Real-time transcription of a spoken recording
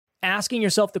asking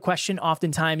yourself the question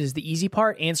oftentimes is the easy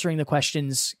part. Answering the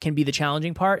questions can be the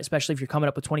challenging part, especially if you're coming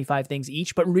up with 25 things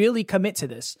each, but really commit to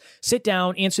this. Sit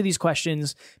down, answer these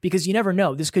questions, because you never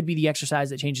know. This could be the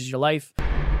exercise that changes your life.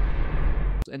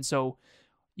 And so,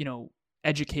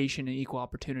 education and equal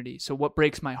opportunity. So what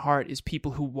breaks my heart is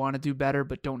people who want to do better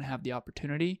but don't have the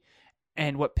opportunity.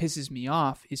 And what pisses me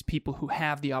off is people who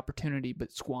have the opportunity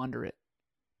but squander it.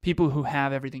 People who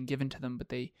have everything given to them, but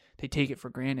they take it for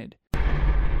granted.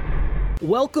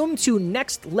 Welcome to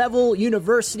Next Level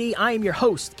University. I am your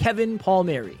host, Kevin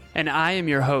Palmieri. And I am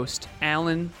your host,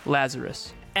 Alan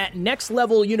Lazarus. At Next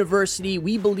Level University,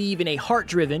 we believe in a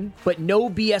heart-driven, but no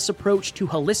BS approach to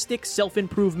holistic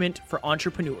self-improvement for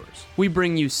entrepreneurs. We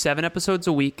bring you 7 episodes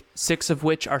a week, 6 of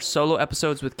which are solo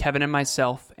episodes with Kevin and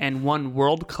myself, and 1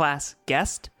 world-class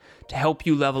guest to help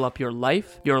you level up your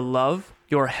life, your love,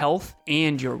 your health,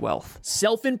 and your wealth.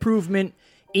 Self-improvement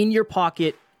in your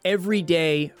pocket every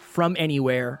day from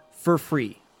anywhere for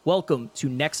free. Welcome to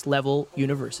Next Level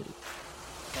University.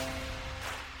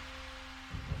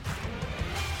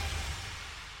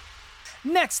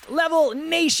 Next Level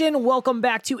Nation, welcome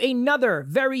back to another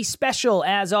very special,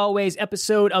 as always,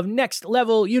 episode of Next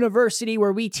Level University,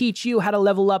 where we teach you how to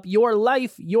level up your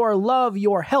life, your love,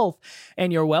 your health,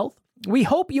 and your wealth. We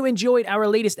hope you enjoyed our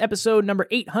latest episode, number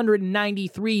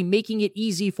 893, Making It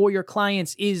Easy for Your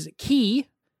Clients is Key.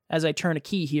 As I turn a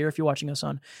key here, if you're watching us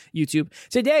on YouTube.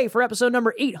 Today, for episode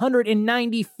number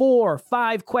 894,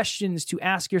 5 questions to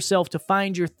ask yourself to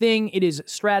find your thing. It is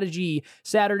Strategy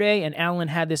Saturday, and Alan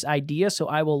had this idea, so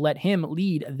I will let him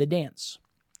lead the dance.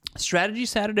 Strategy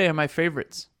Saturday are my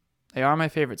favorites. They are my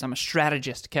favorites. I'm a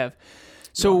strategist, Kev.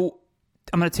 So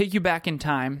I'm going to take you back in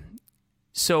time.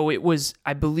 So it was,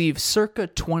 I believe, circa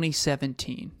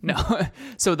 2017. No,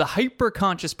 so the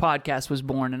Hyperconscious podcast was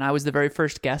born, and I was the very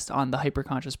first guest on the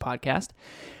Hyperconscious podcast.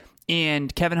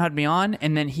 And Kevin had me on,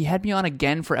 and then he had me on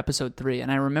again for episode 3. And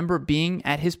I remember being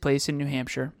at his place in New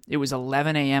Hampshire. It was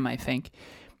 11 a.m., I think.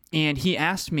 And he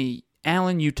asked me,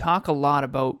 Alan, you talk a lot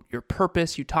about your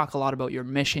purpose. You talk a lot about your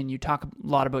mission. You talk a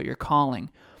lot about your calling.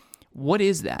 What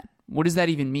is that? What does that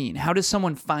even mean? How does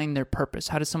someone find their purpose?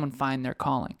 How does someone find their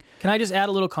calling? Can I just add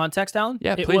a little context, Alan?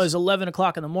 Yeah, please. It was 11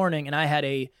 o'clock in the morning, and I had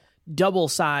a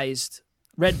double-sized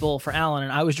Red Bull for Alan,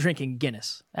 and I was drinking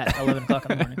Guinness at 11 o'clock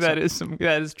in the morning. That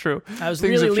is true. I was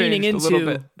Things really leaning have changed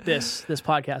into this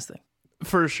podcast thing.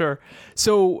 For sure.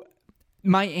 So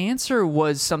my answer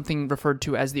was something referred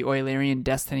to as the Eulerian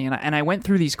destiny, and I went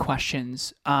through these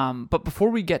questions. But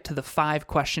before we get to the 5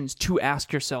 questions to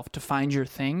ask yourself to find your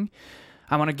thing,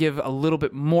 I want to give a little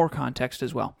bit more context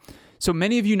as well. So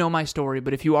many of you know my story,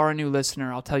 but if you are a new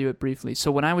listener, I'll tell you it briefly.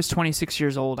 So when I was 26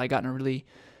 years old, I got in a really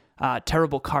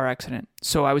terrible car accident.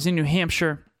 So I was in New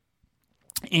Hampshire,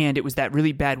 and it was that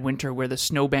really bad winter where the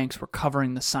snowbanks were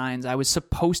covering the signs. I was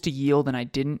supposed to yield, and I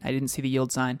didn't. I didn't see the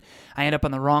yield sign. I ended up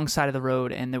on the wrong side of the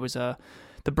road, and there was the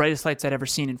brightest lights I'd ever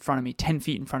seen in front of me, 10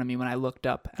 feet in front of me when I looked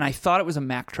up. And I thought it was a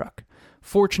Mack truck.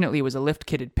 Fortunately, it was a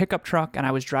lift-kitted pickup truck, and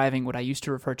I was driving what I used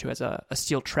to refer to as a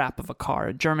steel trap of a car,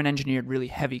 a German-engineered, really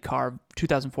heavy car,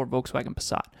 2004 Volkswagen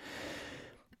Passat.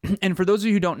 And for those of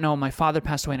you who don't know, my father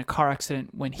passed away in a car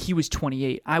accident when he was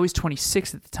 28. I was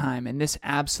 26 at the time, and this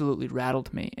absolutely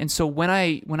rattled me. And so when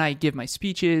I give my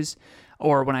speeches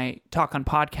or when I talk on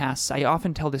podcasts, I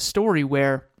often tell this story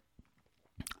where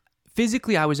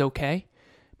physically I was okay,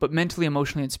 but mentally,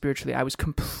 emotionally, and spiritually, I was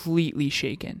completely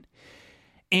shaken.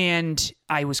 And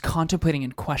I was contemplating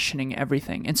and questioning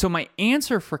everything. And so my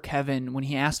answer for Kevin, when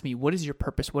he asked me, what is your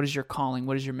purpose? What is your calling?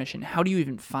 What is your mission? How do you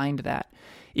even find that?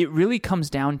 It really comes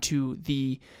down to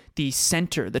the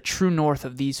center, the true north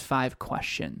of these 5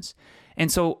 questions.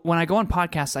 And so when I go on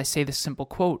podcasts, I say this simple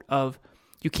quote of,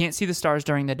 you can't see the stars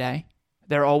during the day.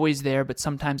 They're always there, but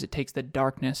sometimes it takes the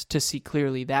darkness to see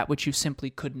clearly that which you simply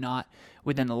could not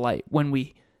within the light. When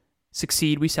we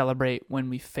succeed, we celebrate. When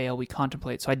we fail, we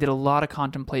contemplate. So I did a lot of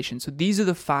contemplation. So these are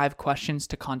the 5 questions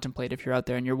to contemplate if you're out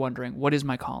there and you're wondering, what is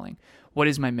my calling? What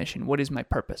is my mission? What is my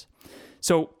purpose?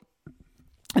 So,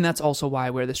 and that's also why I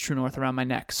wear this True North around my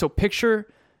neck. So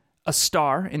picture a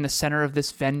star in the center of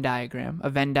this Venn diagram, a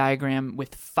Venn diagram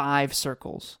with 5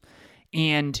 circles.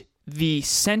 And the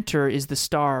center is the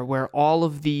star where all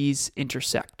of these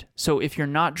intersect. So if you're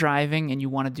not driving and you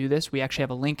want to do this, we actually have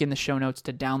a link in the show notes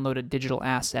to download a digital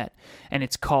asset, and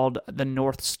it's called the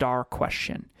North Star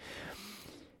question,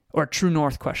 or True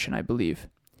North question, I believe.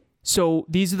 So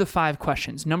these are the 5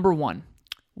 questions. Number 1,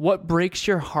 what breaks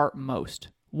your heart most?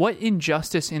 What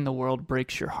injustice in the world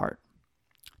breaks your heart?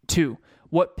 2,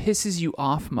 What pisses you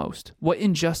off most? What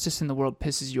injustice in the world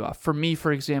pisses you off? For me,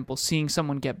 for example, seeing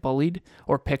someone get bullied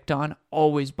or picked on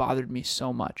always bothered me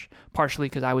so much, partially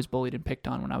because I was bullied and picked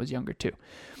on when I was younger too.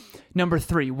 Number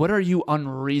 3, what are you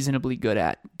unreasonably good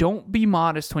at? Don't be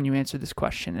modest when you answer this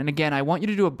question. And again, I want you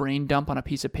to do a brain dump on a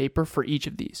piece of paper for each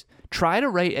of these. Try to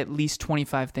write at least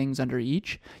 25 things under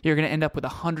each. You're going to end up with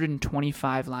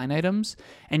 125 line items,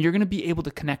 and you're going to be able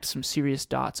to connect some serious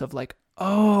dots of like,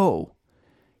 oh,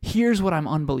 here's what I'm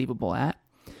unbelievable at.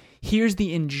 Here's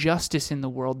the injustice in the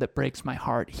world that breaks my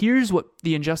heart. Here's what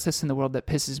the injustice in the world that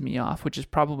pisses me off, which is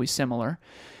probably similar.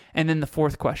 And then the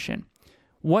 4th question.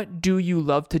 What do you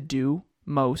love to do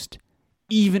most,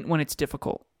 even when it's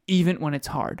difficult, even when it's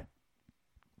hard?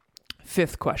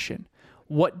 5th question.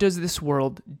 What does this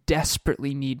world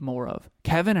desperately need more of?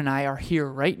 Kevin and I are here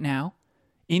right now,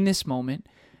 in this moment,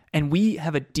 and we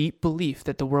have a deep belief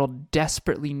that the world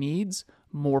desperately needs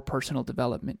more personal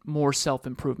development, more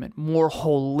self-improvement, more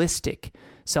holistic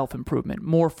self-improvement,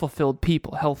 more fulfilled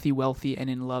people, healthy, wealthy, and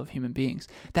in love human beings.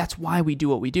 That's why we do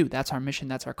what we do. That's our mission.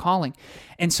 That's our calling.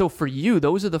 And so for you,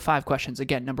 those are the 5 questions.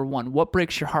 Again, number 1, what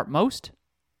breaks your heart most?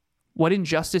 What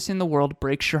injustice in the world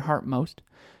breaks your heart most?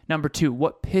 Number 2,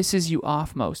 what pisses you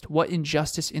off most? What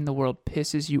injustice in the world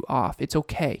pisses you off? It's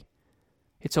okay.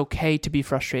 It's okay to be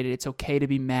frustrated. It's okay to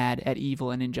be mad at evil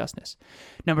and injustice.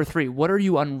 Number 3, what are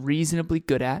you unreasonably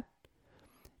good at?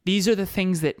 These are the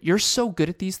things that you're so good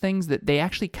at, these things that they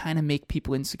actually kind of make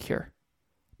people insecure.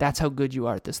 That's how good you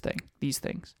are at these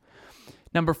things.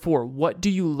 Number 4, what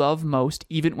do you love most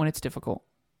even when it's difficult?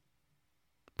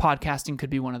 Podcasting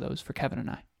could be one of those for Kevin and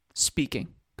I. Speaking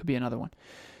could be another one.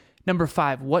 Number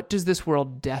 5, what does this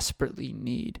world desperately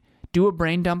need? Do a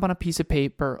brain dump on a piece of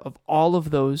paper of all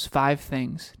of those 5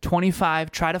 things.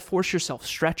 25, try to force yourself,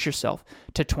 stretch yourself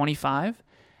to 25,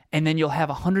 and then you'll have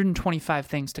 125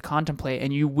 things to contemplate,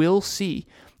 and you will see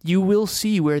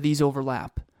where these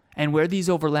overlap. And where these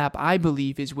overlap, I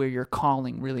believe, is where your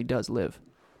calling really does live.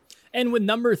 And with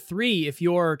number 3, if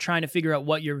you're trying to figure out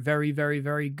what you're very, very,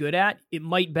 very good at, it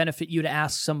might benefit you to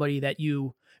ask somebody that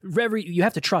you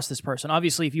have to trust this person.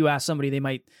 Obviously, if you ask somebody, they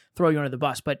might throw you under the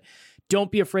bus, but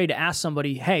don't be afraid to ask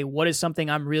somebody, hey, what is something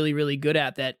I'm really, really good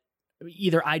at that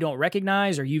either I don't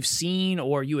recognize or you've seen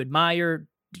or you admire?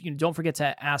 Don't forget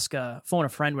to phone a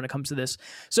friend when it comes to this.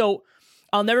 So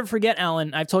I'll never forget,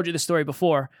 Alan, I've told you this story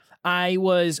before. I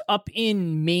was up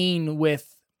in Maine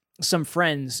with some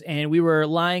friends and we were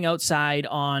lying outside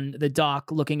on the dock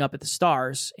looking up at the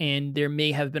stars, and there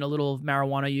may have been a little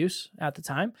marijuana use at the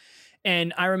time.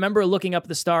 And I remember looking up at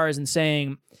the stars and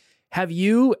saying, have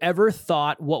you ever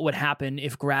thought what would happen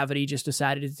if gravity just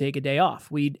decided to take a day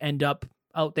off? We'd end up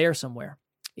out there somewhere.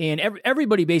 And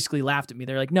everybody basically laughed at me.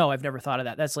 They're like, no, I've never thought of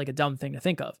that. That's like a dumb thing to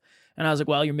think of. And I was like,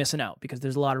 well, you're missing out because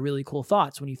there's a lot of really cool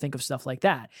thoughts when you think of stuff like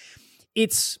that.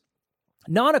 It's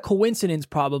not a coincidence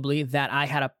probably that I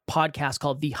had a podcast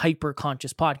called the Hyper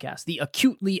Conscious Podcast, the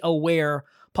acutely aware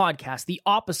podcast, the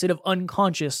opposite of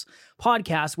unconscious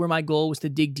podcast, where my goal was to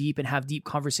dig deep and have deep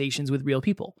conversations with real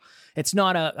people. It's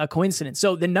not a coincidence.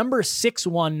 So the number 6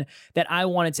 one that I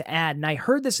wanted to add, and I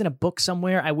heard this in a book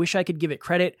somewhere, I wish I could give it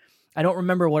credit. I don't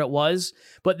remember what it was,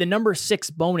 but the number 6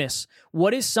 bonus,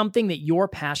 what is something that you're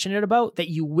passionate about that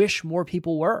you wish more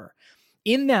people were?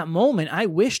 In that moment, I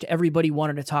wished everybody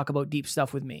wanted to talk about deep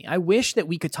stuff with me. I wish that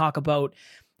we could talk about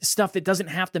stuff that doesn't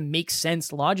have to make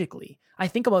sense logically. I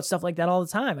think about stuff like that all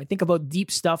the time. I think about deep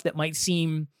stuff that might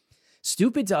seem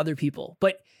stupid to other people,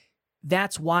 but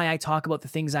that's why I talk about the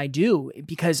things I do,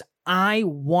 because I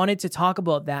wanted to talk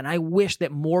about that. And I wish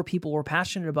that more people were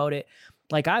passionate about it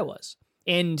like I was.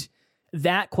 And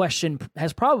that question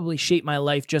has probably shaped my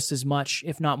life just as much,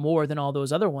 if not more, than all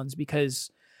those other ones,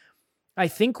 because I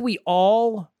think we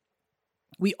all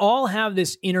have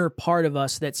this inner part of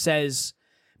us that says,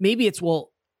 maybe it's,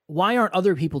 well, why aren't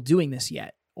other people doing this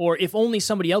yet? Or if only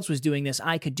somebody else was doing this,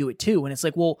 I could do it too. And it's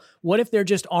like, well, what if there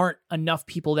just aren't enough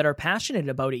people that are passionate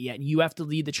about it yet? And you have to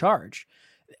lead the charge.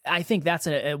 I think that's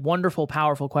a wonderful,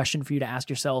 powerful question for you to ask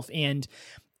yourself. And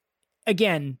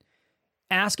again,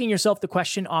 asking yourself the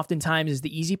question oftentimes is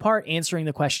the easy part. Answering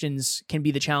the questions can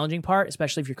be the challenging part,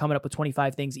 especially if you're coming up with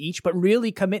 25 things each, but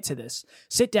really commit to this.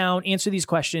 Sit down, answer these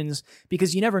questions,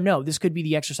 because you never know. This could be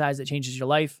the exercise that changes your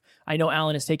life. I know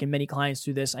Alan has taken many clients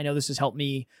through this. I know this has helped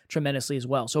me tremendously as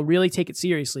well. So really take it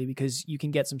seriously, because you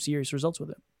can get some serious results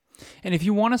with it. And if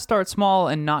you want to start small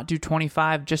and not do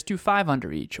 25, just do 5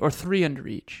 under each or 3 under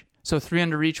each. So 3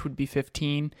 under each would be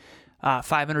 15.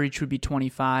 5 under each would be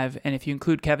 25. And if you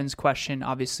include Kevin's question,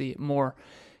 obviously more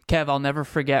Kev, I'll never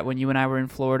forget when you and I were in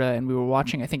Florida and we were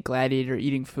watching, I think, Gladiator,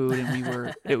 eating food,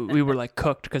 and we were like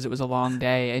cooked because it was a long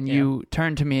day. And you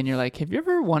turned to me and you're like, have you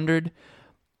ever wondered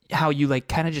how you like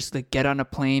kind of just like get on a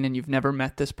plane and you've never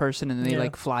met this person and they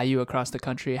like fly you across the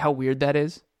country? How weird that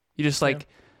is. You just like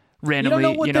randomly, you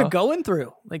don't know what they're going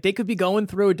through. Like they could be going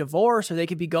through a divorce, or they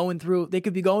could be going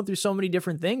through so many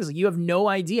different things. Like you have no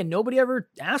idea. Nobody ever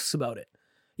asks about it.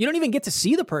 You don't even get to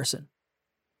see the person.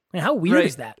 I mean, how weird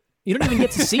is that? You don't even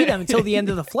get to see them until the end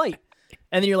of the flight.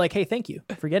 And then you're like, hey, thank you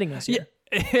for getting us here.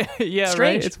 Yeah, Strange.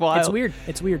 Right? It's wild.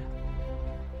 It's weird.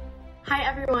 Hi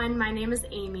everyone, my name is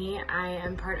Amy. I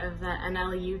am part of the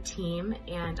NLU team,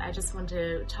 and I just want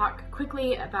to talk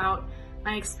quickly about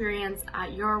my experience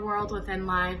at Your World Within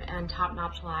Live and Top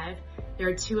Notch Live. There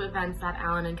are 2 events that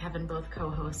Alan and Kevin both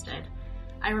co-hosted.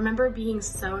 I remember being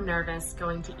so nervous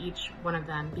going to each one of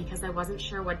them because I wasn't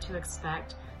sure what to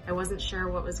expect. I wasn't sure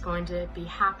what was going to be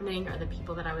happening or the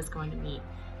people that I was going to meet.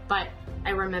 But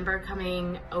I remember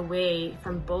coming away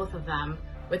from both of them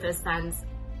with a sense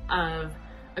of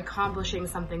accomplishing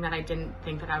something that I didn't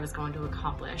think that I was going to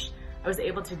accomplish. I was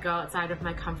able to go outside of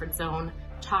my comfort zone,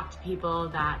 talk to people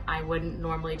that I wouldn't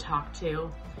normally talk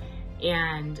to,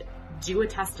 and do a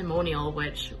testimonial,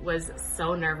 which was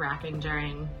so nerve-wracking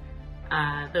during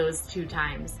those 2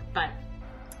 times. But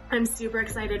I'm super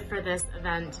excited for this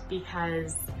event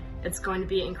because it's going to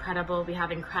be incredible. We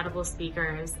have incredible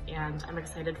speakers, and I'm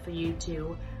excited for you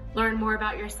to learn more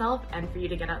about yourself and for you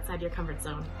to get outside your comfort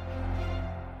zone.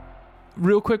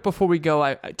 Real quick before we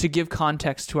go, to give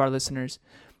context to our listeners,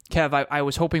 Kev, I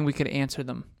was hoping we could answer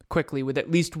them quickly with at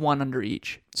least one under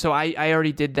each. So I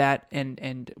already did that,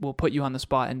 and we'll put you on the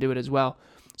spot and do it as well.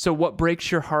 So what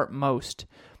breaks your heart most?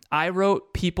 I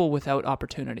wrote people without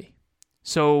opportunity.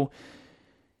 So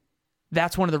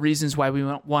that's one of the reasons why we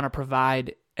want to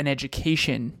provide an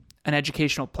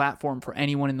educational platform for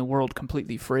anyone in the world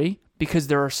completely free, because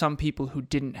there are some people who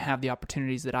didn't have the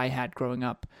opportunities that I had growing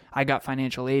up. I got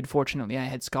financial aid. Fortunately, I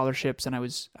had scholarships, and I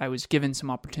was given some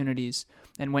opportunities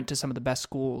and went to some of the best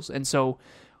schools. And so,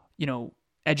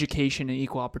 education and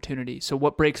equal opportunity. So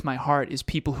what breaks my heart is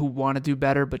people who want to do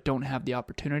better but don't have the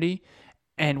opportunity.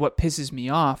 And what pisses me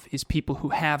off is people who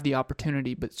have the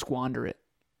opportunity but squander it.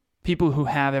 People who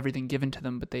have everything given to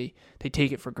them, but they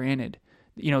take it for granted.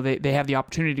 They have the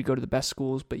opportunity to go to the best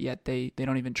schools, but yet they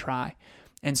don't even try.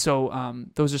 And so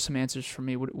those are some answers for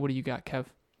me. What do you got, Kev?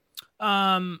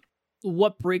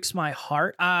 What breaks my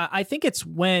heart? I think it's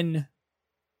when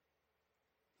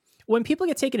people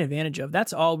get taken advantage of.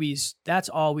 That's always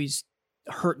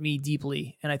hurt me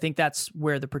deeply. And I think that's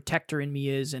where the protector in me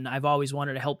is. And I've always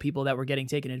wanted to help people that were getting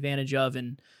taken advantage of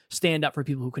and stand up for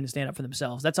people who couldn't stand up for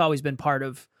themselves. That's always been part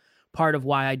of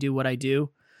why I do what I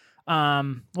do. What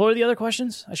are the other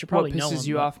questions? I should probably know. What pisses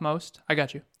you off most? I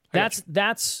got you. That's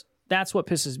what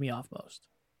pisses me off most.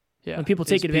 Yeah. When people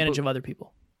take advantage of other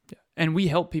people. Yeah. And we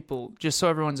help people, just so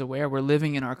everyone's aware, we're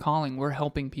living in our calling. We're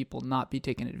helping people not be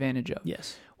taken advantage of.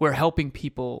 Yes. We're helping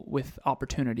people with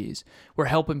opportunities. We're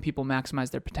helping people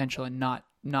maximize their potential and not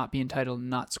be entitled and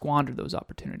not squander those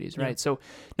opportunities, right? Yeah. So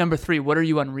number 3, what are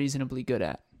you unreasonably good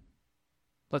at?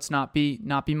 Let's not be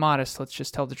modest. Let's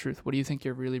just tell the truth. What do you think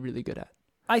you're really, really good at?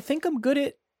 I think I'm good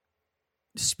at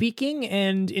speaking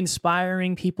and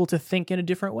inspiring people to think in a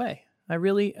different way. I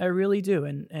really do.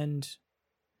 And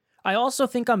I also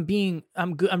think I'm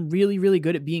really, really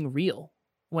good at being real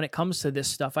when it comes to this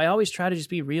stuff. I always try to just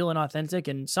be real and authentic,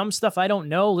 and some stuff I don't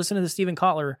know. Listen to the Steven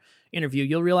Kotler interview.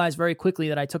 You'll realize very quickly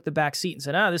that I took the back seat and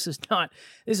said, this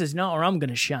is not where I'm going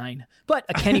to shine. But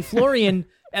a Kenny Florian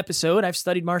episode, I've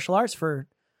studied martial arts for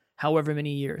however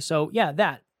many years. So yeah,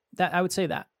 that I would say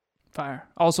that. Fire.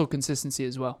 Also consistency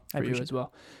as well for you as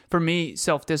well. For me,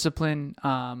 self-discipline,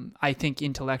 I think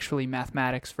intellectually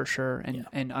mathematics for sure,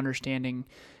 and understanding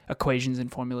equations and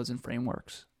formulas and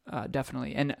frameworks,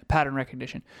 definitely, and pattern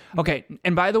recognition. Okay,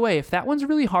 and by the way, if that one's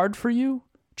really hard for you,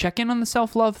 check in on the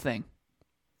self-love thing.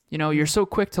 You're so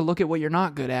quick to look at what you're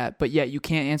not good at, but yet you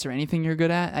can't answer anything you're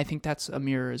good at. I think that's a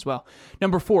mirror as well.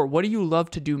 Number 4, what do you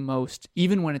love to do most,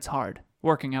 even when it's hard?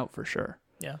 Working out for sure.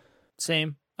 Yeah,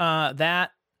 same.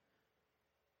 That.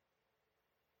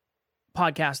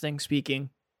 Podcasting, speaking,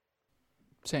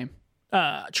 same.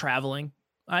 Traveling.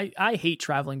 I hate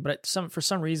traveling, but for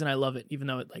some reason I love it, even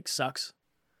though it sucks.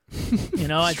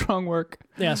 Strong work.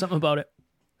 Yeah, something about it.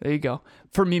 There you go.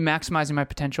 For me, maximizing my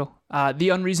potential. The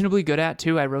unreasonably good at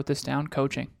too. I wrote this down.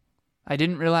 Coaching. I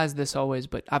didn't realize this always,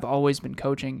 but I've always been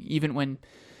coaching, even when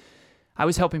I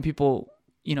was helping people,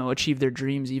 achieve their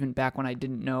dreams, even back when I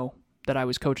didn't know that I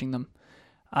was coaching them.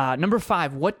 Number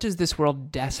 5, what does this world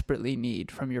desperately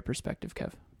need from your perspective,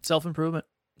 Kev?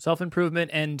 Self-improvement,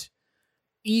 and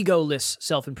egoless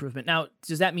self-improvement. Now,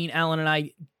 does that mean Alan and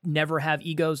I never have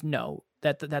egos? No,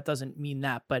 that doesn't mean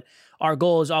that. But our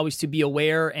goal is always to be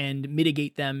aware and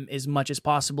mitigate them as much as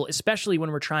possible, especially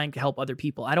when we're trying to help other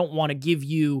people. I don't want to give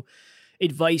you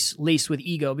advice laced with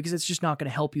ego because it's just not going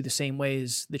to help you the same way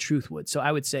as the truth would. So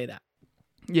I would say that.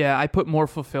 Yeah, I put more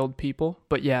fulfilled people,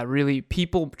 but yeah, really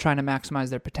people trying to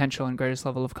maximize their potential and greatest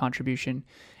level of contribution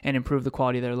and improve the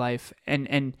quality of their life.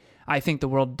 And I think the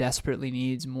world desperately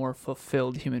needs more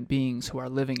fulfilled human beings who are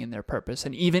living in their purpose.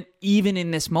 And even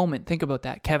in this moment, think about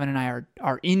that. Kevin and I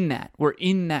are in that. We're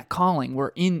in that calling.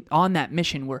 We're on that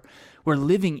mission. We're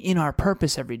living in our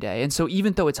purpose every day. And so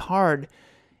even though it's hard,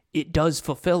 it does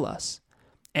fulfill us.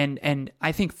 And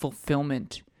I think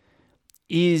fulfillment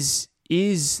is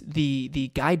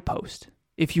the guidepost.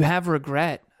 If you have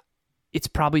regret, it's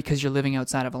probably because you're living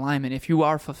outside of alignment. If you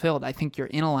are fulfilled, I think you're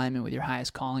in alignment with your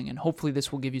highest calling, and hopefully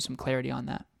this will give you some clarity on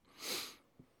that.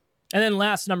 And then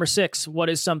last, number 6, what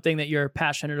is something that you're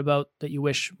passionate about that you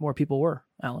wish more people were,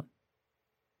 Alan?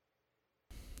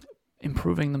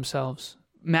 Improving themselves,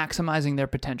 maximizing their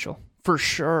potential, for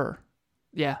sure.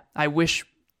 Yeah, I wish,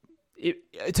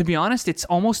 to be honest, it's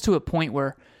almost to a point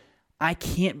where I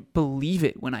can't believe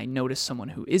it when I notice someone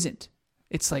who isn't.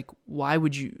 It's like, why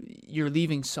would you're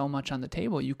leaving so much on the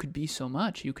table. You could be so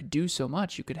much. You could do so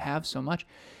much. You could have so much.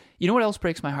 You know what else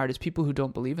breaks my heart is people who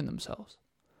don't believe in themselves.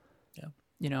 Yeah.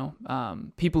 You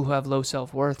know, people who have low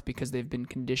self-worth because they've been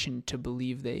conditioned to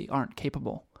believe they aren't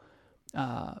capable.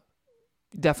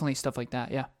 Definitely stuff like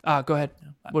that. Yeah. Go ahead.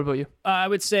 What about you? I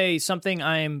would say something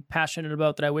I'm passionate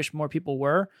about that I wish more people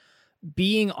were.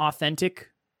 Being authentic.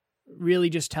 Really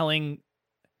just telling,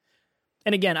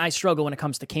 and again, I struggle when it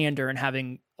comes to candor and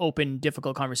having open,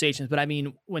 difficult conversations. But I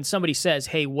mean, when somebody says,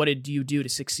 hey, what did you do to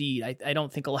succeed? I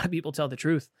don't think a lot of people tell the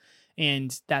truth.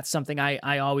 And that's something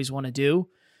I always want to do.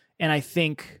 And I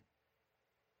think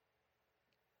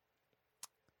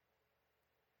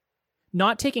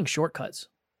not taking shortcuts.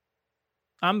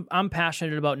 I'm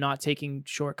passionate about not taking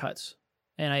shortcuts.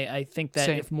 And I think that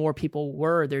if more people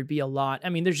were, there'd be a lot. I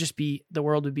mean, the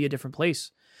world would be a different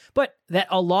place. But that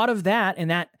a lot of that, and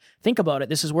that, think about it,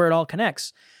 this is where it all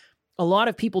connects. A lot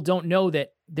of people don't know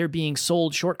that they're being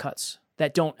sold shortcuts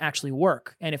that don't actually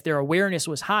work. And if their awareness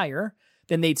was higher,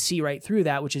 then they'd see right through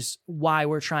that, which is why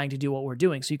we're trying to do what we're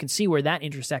doing. So you can see where that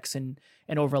intersects and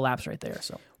overlaps right there.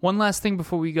 So one last thing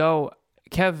before we go,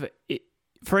 Kev,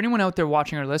 for anyone out there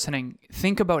watching or listening,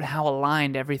 think about how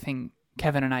aligned everything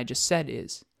Kevin and I just said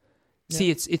is. See,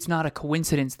 it's not a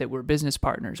coincidence that we're business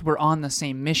partners. We're on the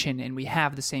same mission and we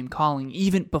have the same calling.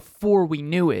 Even before we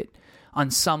knew it, on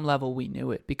some level we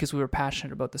knew it because we were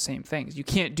passionate about the same things. You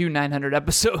can't do 900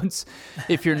 episodes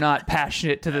if you're not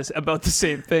passionate about the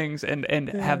same things and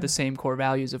have the same core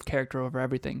values of character over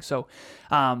everything. So,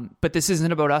 but this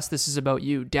isn't about us. This is about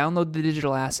you. Download the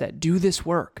digital asset. Do this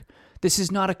work. This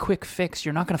is not a quick fix.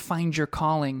 You're not going to find your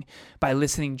calling by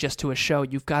listening just to a show.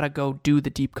 You've got to go do the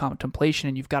deep contemplation,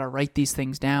 and you've got to write these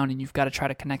things down, and you've got to try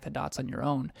to connect the dots on your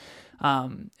own.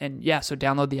 So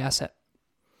download the asset.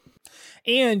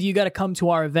 And you got to come to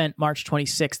our event, March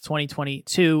 26th,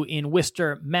 2022 in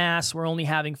Worcester, Mass. We're only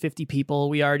having 50 people.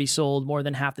 We already sold more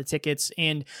than half the tickets.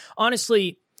 And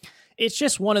honestly, it's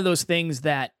just one of those things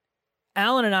that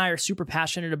Alan and I are super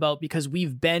passionate about because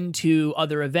we've been to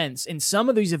other events, and some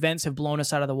of these events have blown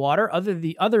us out of the water.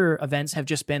 The other events have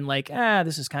just been like,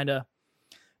 this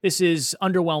is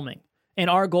underwhelming. And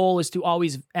our goal is to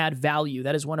always add value.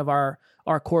 That is one of our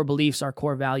core beliefs, our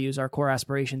core values, our core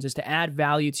aspirations is to add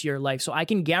value to your life. So I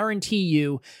can guarantee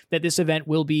you that this event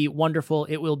will be wonderful,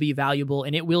 it will be valuable,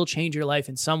 and it will change your life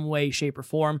in some way, shape, or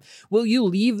form. Will you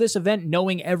leave this event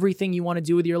knowing everything you want to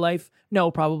do with your life? No,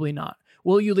 probably not.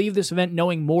 Will you leave this event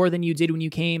knowing more than you did when you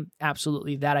came?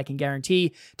 Absolutely. That I can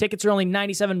guarantee. Tickets are only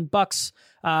 $97.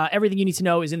 Everything you need to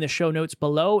know is in the show notes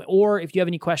below. Or if you have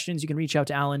any questions, you can reach out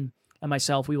to Alan and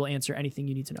myself. We will answer anything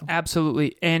you need to know.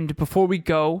 Absolutely. And before we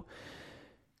go,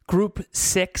 Group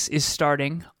 6 is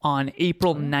starting on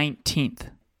April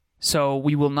 19th. So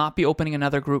we will not be opening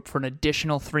another group for an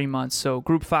additional 3 months. So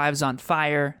Group 5 is on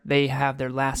fire. They have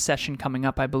their last session coming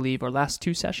up, I believe, or last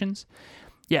 2 sessions.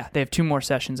 Yeah, they have 2 more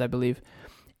sessions, I believe.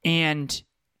 And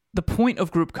the point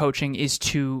of group coaching is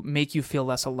to make you feel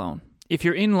less alone. If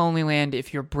you're in lonely land,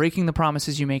 if you're breaking the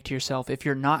promises you make to yourself, if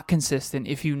you're not consistent,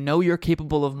 if you know you're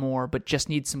capable of more but just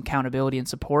need some accountability and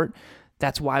support,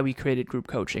 That's why we created group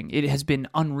coaching. It has been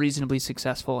unreasonably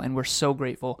successful, and we're so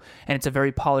grateful. And it's a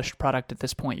very polished product at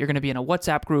this point. You're going to be in a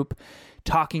WhatsApp group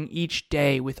talking each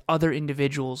day with other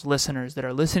individuals, listeners that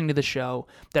are listening to the show,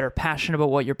 that are passionate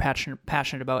about what you're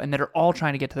passionate about, and that are all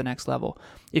trying to get to the next level.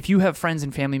 If you have friends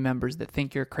and family members that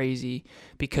think you're crazy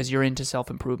because you're into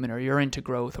self-improvement or you're into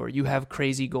growth or you have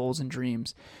crazy goals and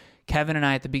dreams, Kevin and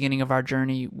I, at the beginning of our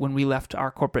journey, when we left our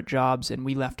corporate jobs and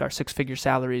we left our 6-figure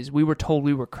salaries, we were told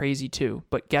we were crazy too.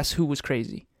 But guess who was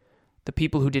crazy? The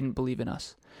people who didn't believe in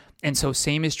us. And so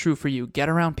same is true for you. Get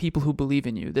around people who believe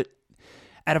in you. That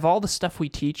out of all the stuff we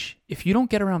teach, if you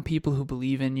don't get around people who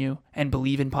believe in you and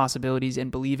believe in possibilities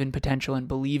and believe in potential and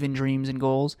believe in dreams and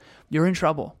goals, you're in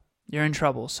trouble. You're in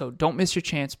trouble. So don't miss your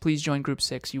chance. Please join Group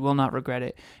 6. You will not regret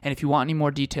it. And if you want any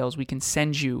more details, we can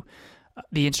send you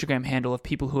the Instagram handle of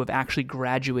people who have actually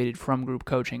graduated from group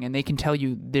coaching, and they can tell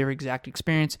you their exact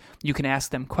experience. You can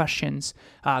ask them questions.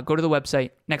 Go to the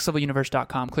website,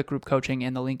 nextleveluniverse.com, click group coaching,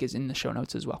 and the link is in the show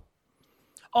notes as well.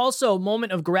 Also,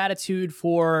 moment of gratitude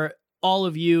for all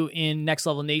of you in Next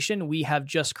Level Nation. We have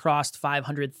just crossed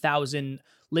 500,000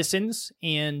 listens,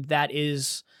 and that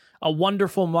is a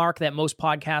wonderful mark that most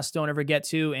podcasts don't ever get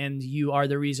to, and you are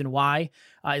the reason why.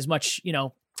 As much,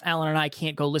 Alan and I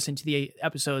can't go listen to the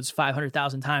episodes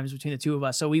 500,000 times between the two of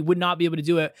us, so we would not be able to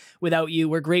do it without you.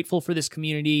 We're grateful for this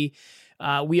community.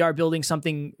 We are building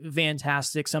something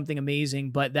fantastic, something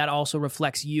amazing, but that also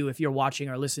reflects you. If you're watching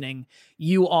or listening,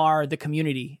 you are the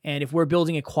community. And if we're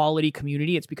building a quality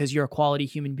community, it's because you're a quality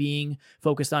human being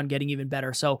focused on getting even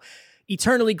better. So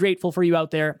eternally grateful for you out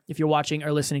there. If you're watching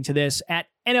or listening to this at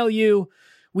NLU,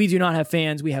 we do not have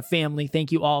fans. We have family.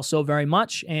 Thank you all so very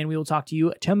much. And we will talk to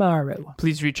you tomorrow.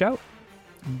 Please reach out.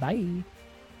 Bye.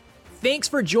 Thanks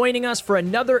for joining us for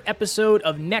another episode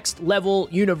of Next Level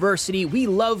University. We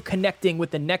love connecting with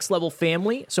the Next Level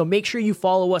family, so make sure you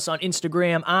follow us on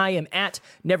Instagram. I am at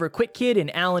NeverQuitKid,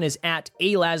 and Alan is at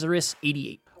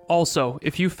alazarus88. Also,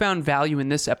 if you found value in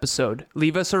this episode,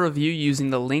 leave us a review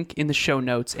using the link in the show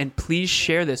notes, and please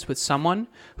share this with someone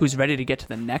who's ready to get to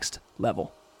the next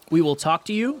level. We will talk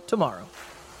to you tomorrow.